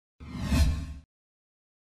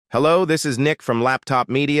Hello, this is Nick from Laptop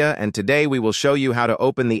Media, and today we will show you how to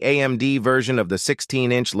open the AMD version of the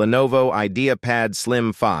 16-inch Lenovo IdeaPad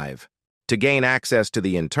Slim 5. To gain access to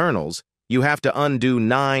the internals, you have to undo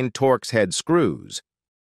 9 Torx head screws.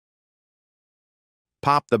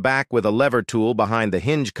 Pop the back with a lever tool behind the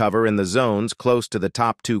hinge cover in the zones close to the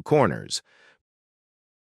top 2 corners.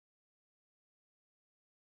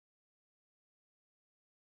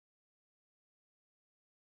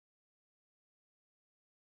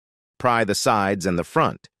 Pry the sides and the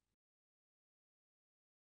front.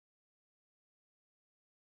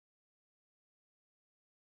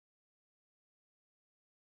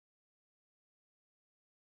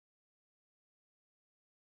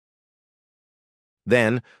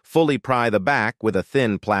 Then, fully pry the back with a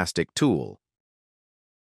thin plastic tool.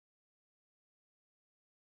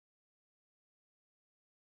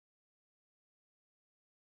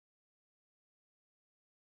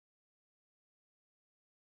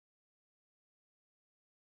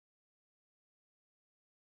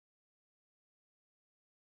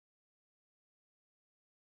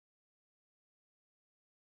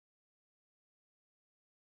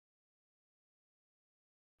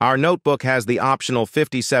 Our notebook has the optional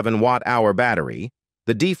 57 watt-hour battery.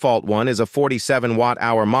 The default one is a 47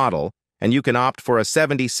 watt-hour model, and you can opt for a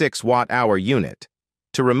 76 watt-hour unit.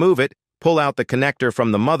 To remove it, pull out the connector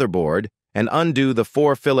from the motherboard and undo the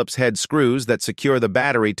 4 Phillips head screws that secure the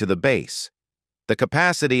battery to the base. The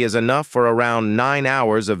capacity is enough for around 9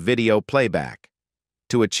 hours of video playback.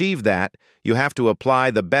 To achieve that, you have to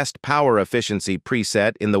apply the best power efficiency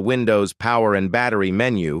preset in the Windows Power and Battery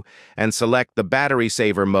menu and select the battery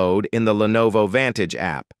saver mode in the Lenovo Vantage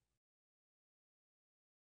app.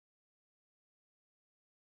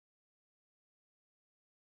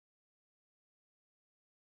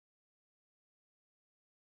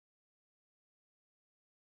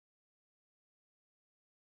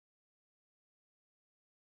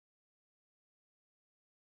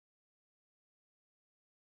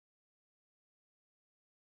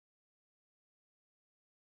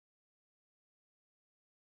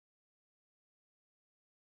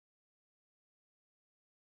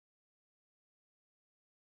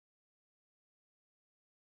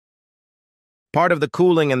 Part of the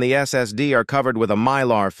cooling and the SSD are covered with a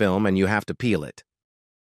Mylar film and you have to peel it.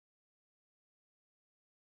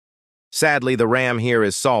 Sadly, the RAM here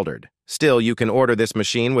is soldered. Still, you can order this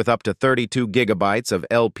machine with up to 32 gigabytes of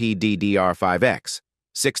LPDDR5X,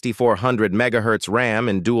 6400 MHz RAM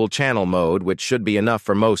in dual-channel mode, which should be enough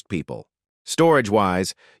for most people.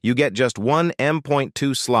 Storage-wise, you get just one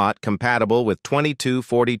M.2 slot compatible with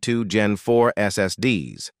 2242 Gen 4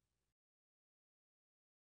 SSDs.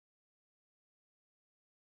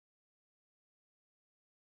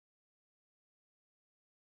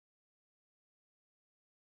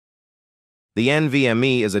 The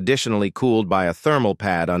NVMe is additionally cooled by a thermal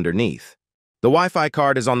pad underneath. The Wi-Fi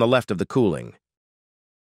card is on the left of the cooling.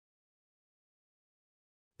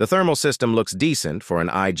 The thermal system looks decent for an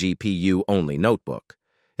iGPU-only notebook.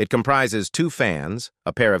 It comprises 2 fans,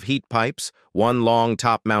 a pair of heat pipes, 1 long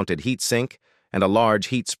top-mounted heatsink, and a large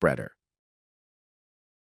heat spreader.